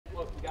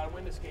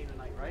this game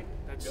tonight, right?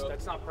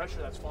 That's not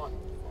pressure, that's fun.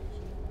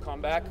 Come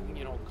back,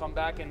 come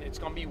back, and it's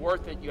going to be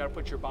worth it. You got to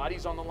put your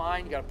bodies on the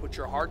line. You got to put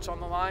your hearts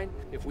on the line.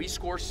 If we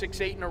score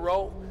 6-8 in a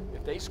row,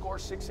 if they score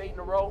 6-8 in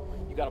a row,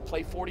 you got to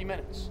play 40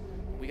 minutes.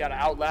 We got to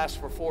outlast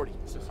for 40.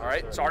 All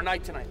right, it's our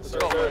night tonight. Let's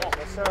go.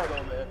 Yes, sir,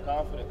 though, man.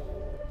 Confident.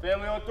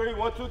 Family on three.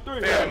 1, 2,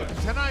 3. Family.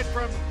 Tonight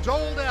from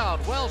sold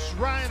out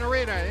Welsh-Ryan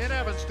Arena in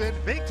Evanston,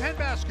 Big Ten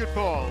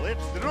basketball.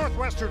 It's the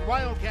Northwestern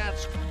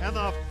Wildcats and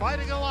the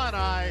Fighting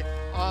Illini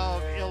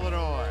of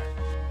Illinois.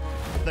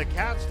 The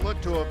Cats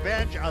look to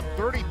avenge a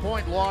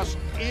 30-point loss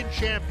in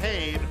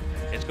Champaign.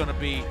 It's going to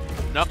be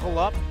knuckle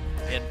up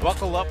and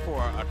buckle up for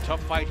a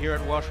tough fight here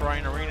at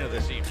Welsh-Ryan Arena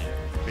this evening.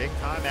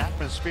 Big-time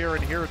atmosphere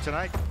in here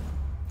tonight.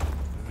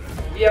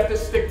 We have to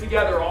stick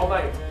together all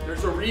night.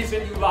 There's a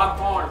reason you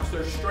lock arms.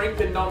 There's strength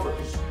in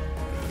numbers.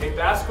 Okay,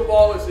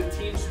 basketball is a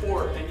team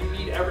sport, and you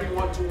need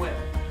everyone to win.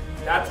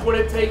 That's what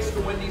it takes to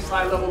win these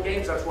high-level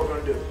games. That's what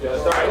we're going to do. Yes,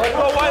 all right. Let's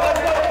go, White. Let's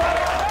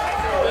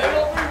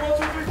go.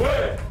 1, 2, 3.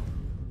 Win.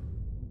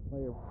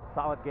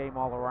 Solid game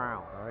all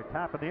around. All right,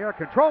 tap in the air,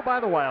 controlled by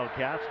the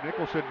Wildcats.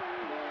 Nicholson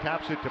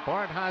taps it to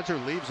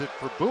Barnheiser, leaves it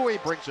for Bowie,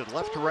 brings it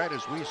left to right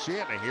as we see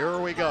it, and here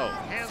we go.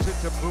 Hands it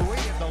to Bowie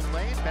in the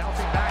lane,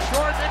 bouncing back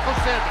door.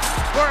 Nicholson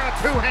for a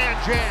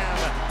two-hand jam,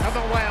 and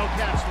the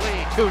Wildcats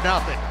lead 2-0.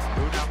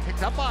 Bowie now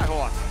picked up by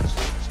Hawkins.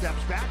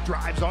 Steps back,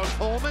 drives on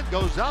Coleman,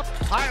 goes up,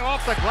 high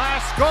off the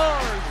glass,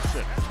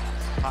 scores!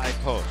 High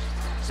post,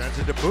 sends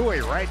it to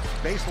Bowie, right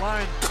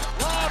baseline.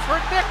 Lob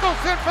for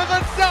Nicholson for the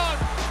dunk!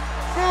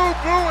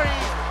 Bowie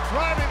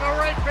driving the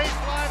right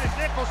baseline, and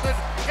Nicholson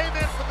came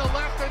in from the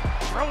left and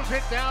throws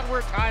it down.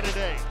 We're tied at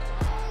 8.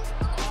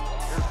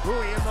 Here's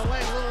Bowie in the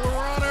lane, little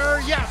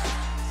runner, yes!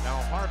 Now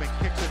Harmon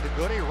kicks it to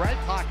Goody, right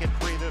pocket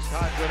free this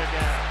time, good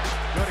again.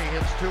 Goody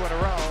hits 2 in a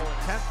row,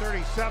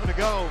 10:37 to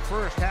go,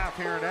 first half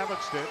here in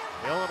Evanston.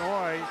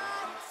 Illinois,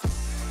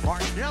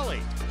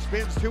 Martinelli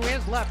spins to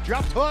his left,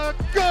 jump hook,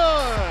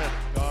 good!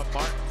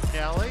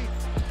 Martinelli.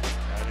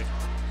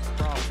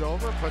 Crossed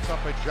over, puts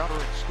up a jumper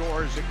and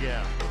scores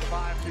again.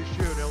 5 to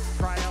shoot, he'll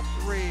try up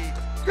 3.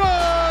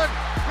 Good!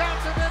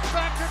 Johnson in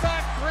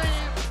back-to-back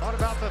threes. What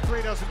about the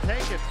 3 doesn't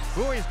take it?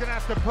 Bowie's gonna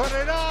have to put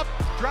it up.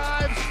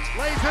 Drives,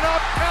 lays it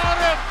up,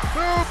 count it!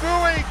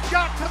 Bowie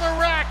got to the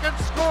rack and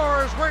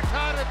scores. We're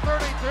tied at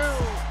 32.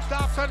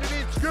 Stops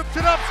underneath, scoops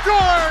it up,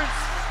 scores!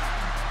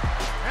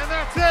 And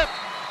that's it.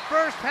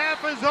 First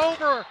half is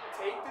over.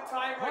 Take the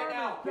time right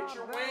now. Get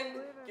your wind,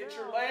 get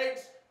your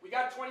legs. We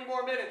got 20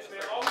 more minutes,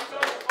 man. Always go.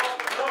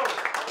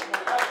 We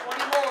got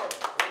 20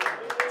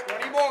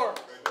 more.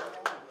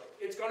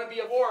 It's going to be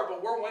a war,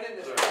 but we're winning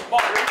this. Come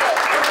on, here we go.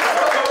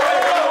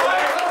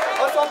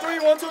 Us on 3.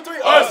 1, 2,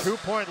 3. Us.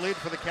 2-point lead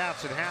for the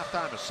Cats at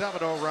halftime. A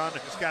 7-0 run.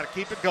 Just got to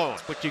keep it going.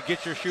 But you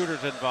get your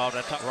shooters involved.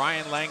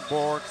 Ryan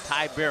Langborg,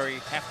 Ty Berry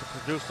have to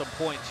produce some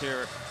points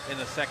here in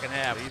the second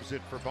half. Leaves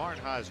it for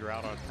Barnheiser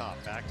out on top.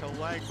 Back to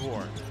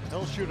Langborg.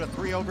 He'll shoot a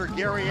 3 over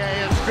Guerrier.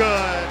 It's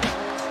good.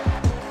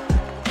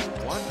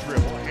 One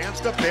dribble, hands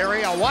to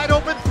Berry, a wide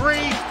open 3.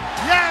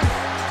 Yes!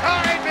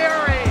 Ty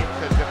Berry!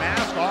 To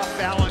Damask, off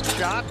balance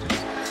shot.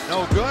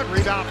 No good.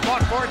 Rebound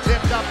fought for,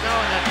 tipped up, no,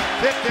 and then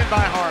tipped in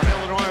by Harm.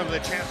 Illinois with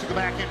a chance to go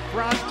back in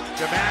front.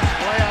 Damask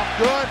layup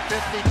good.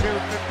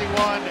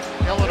 52-51.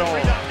 Illinois.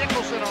 Rebound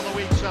Nicholson on the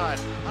weak side.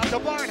 Up to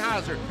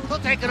Barnheiser. He'll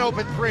take an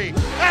open 3.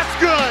 That's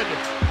good!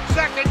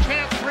 Second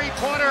chance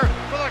 3-pointer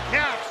for the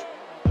Cats.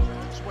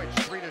 Switch,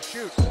 3 to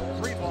shoot.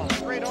 3 ball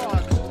straight on.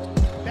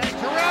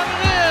 Banks around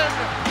and in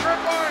for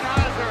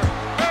Barnheiser.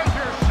 There's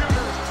your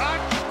shooter's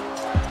touch.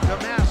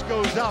 Damask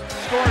goes up,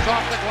 scores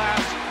off the glass,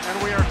 and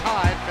we are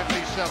tied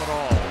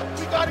 57-all.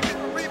 We got to get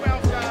the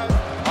rebounds, guys.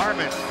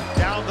 Harmon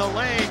down the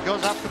lane,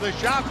 goes up for the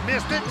shot,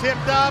 missed it,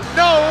 tipped up,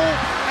 no!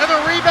 And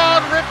the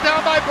rebound ripped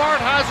down by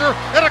Barnheiser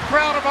in a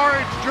crowd of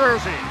orange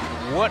jerseys.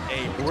 What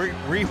a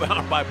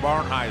rebound by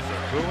Barnheiser.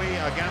 Bowie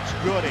against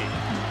Goody.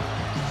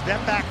 Step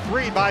back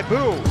 3 by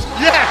Boo.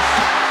 Yes!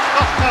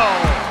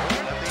 Oh!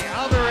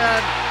 Other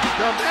end,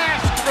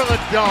 Damask for the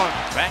dunk.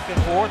 Back and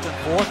forth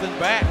and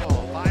back.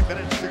 5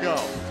 minutes to go.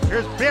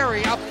 Here's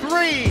Berry up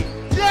 3.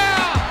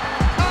 Yeah!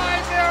 Ty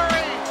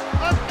Berry,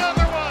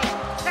 another one.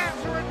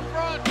 Cats are in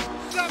front,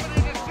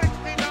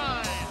 70-69.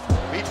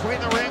 Between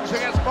the rings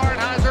against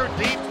Barnheiser,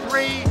 deep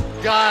 3,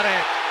 got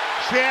it.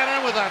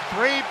 Shannon with a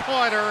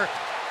 3-pointer.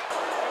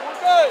 We're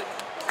good.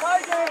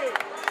 Tie game.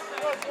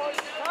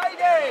 Tie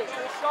game.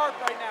 We're sharp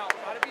right now.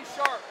 Got to be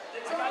sharp.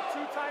 I got 2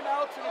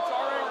 timeouts and it's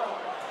our arrow.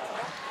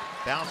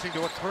 Bouncing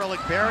to a twirling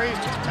Berry.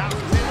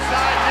 Bounces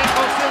inside.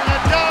 Nicholson the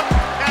dunk.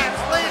 Cats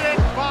lead it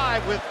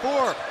 5 with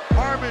 4.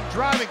 Harmon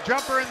driving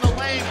jumper in the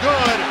lane.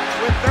 Good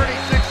with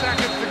 36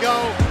 seconds to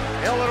go.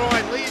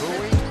 Illinois leads.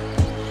 Bowie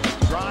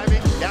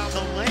driving down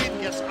the lane.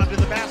 Gets under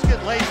the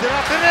basket. Lays it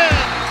up and in.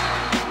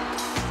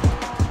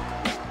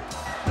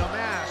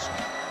 Damask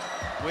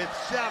with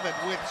 7,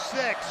 with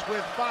 6,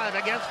 with 5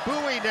 against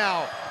Bowie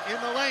now. In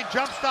the lane.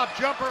 Jump stop.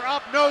 Jumper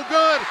up. No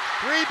good.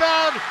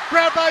 Rebound.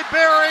 Grabbed by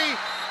Berry.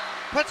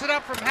 Puts it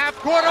up from half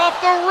court off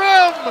the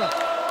rim,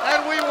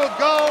 and we will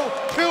go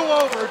to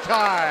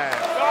overtime.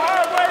 The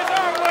hard way is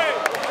our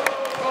way.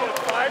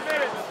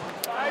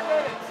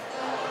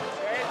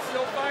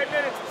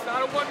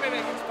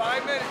 minutes. It's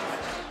 5 minutes.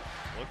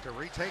 Look to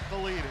retake the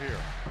lead here.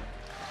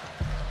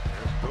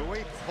 There's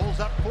Bowie, pulls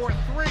up for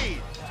three.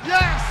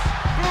 Yes!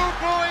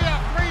 Bowie, a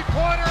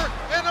three-pointer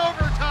in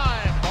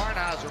overtime.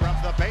 Barnhauser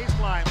up the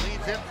baseline,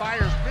 leads in,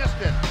 fires,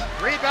 missed it.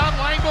 Rebound,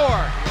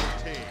 Langborg.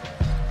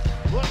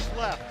 Looks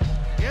left,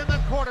 in the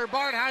corner,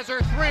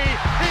 Barnhauser three.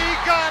 He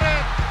got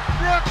it!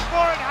 Brooks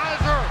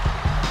Barnhauser!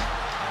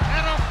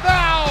 And a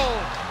foul!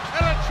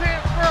 And a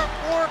chance for a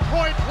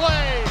 4-point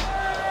play.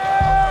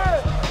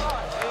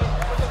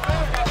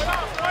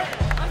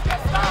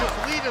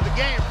 Lead of the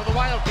game for the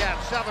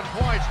Wildcats, 7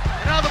 points.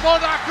 And now the ball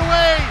knocked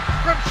away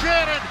from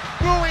Shannon.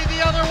 Bowie the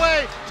other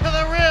way to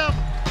the rim.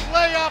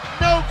 Layup,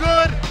 no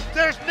good.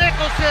 There's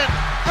Nicholson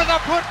for the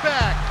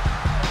putback.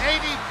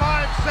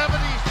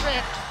 85-76.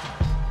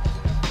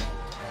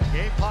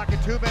 Game clock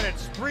at 2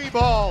 minutes. 3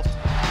 ball.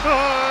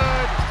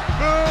 Good.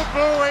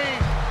 Bowie.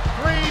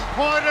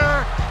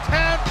 3-pointer.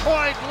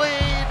 10-point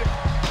lead.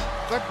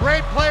 The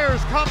great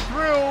players come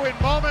through in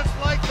moments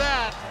like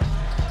that.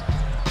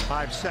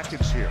 5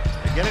 seconds here.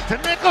 They get it to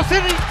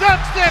Nicholson. He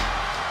dunks it.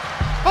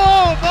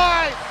 Oh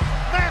my!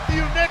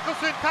 Matthew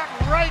Nicholson cut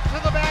right to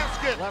the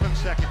basket.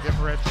 11-second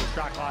differential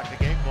shot clock to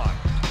game clock.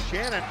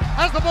 Shannon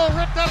has the ball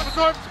ripped out of his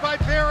arms by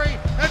Barry,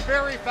 and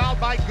Barry fouled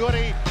by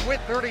Goody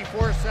with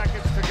 34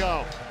 seconds to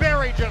go.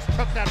 Barry just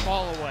took that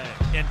ball away.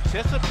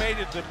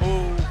 Anticipated the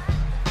move,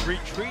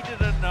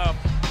 retreated enough.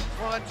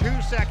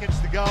 2 seconds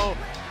to go.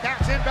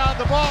 Cats inbound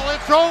the ball.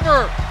 It's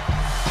over.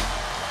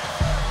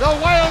 The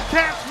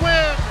Wildcats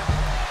win.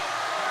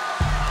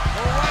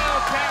 The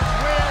Wildcats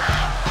win.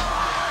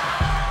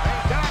 They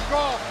knock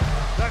off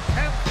the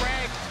 10th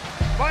ranked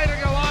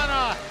Fighting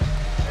Alana.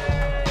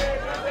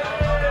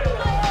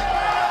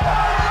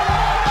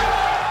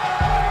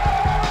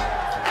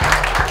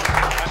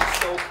 I'm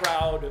so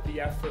proud of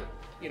the effort.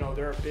 You know,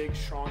 they're a big,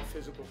 strong,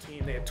 physical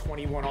team. They had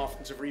 21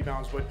 offensive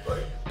rebounds,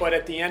 but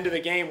at the end of the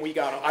game, we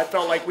got them. I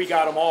felt like we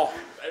got them all.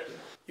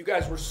 You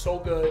guys were so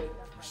good,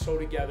 so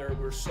together.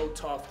 We were so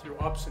tough through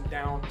ups and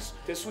downs.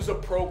 This was a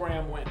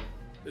program win.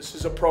 This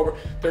is a program.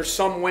 There's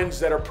some wins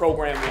that are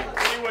program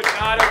wins. We would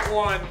not have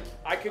won.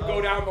 I could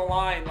go down the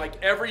line,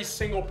 like every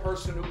single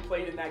person who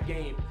played in that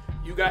game.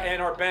 You got,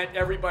 and our bench,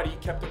 everybody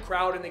kept the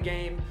crowd in the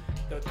game,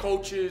 the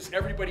coaches,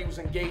 everybody was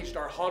engaged,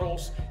 our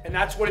huddles, and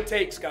that's what it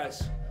takes,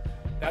 guys.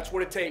 That's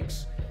what it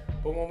takes.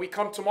 But when we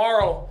come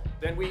tomorrow,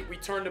 then we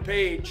turn the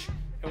page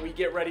and we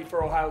get ready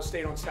for Ohio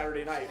State on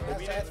Saturday night.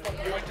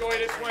 You enjoy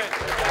this win.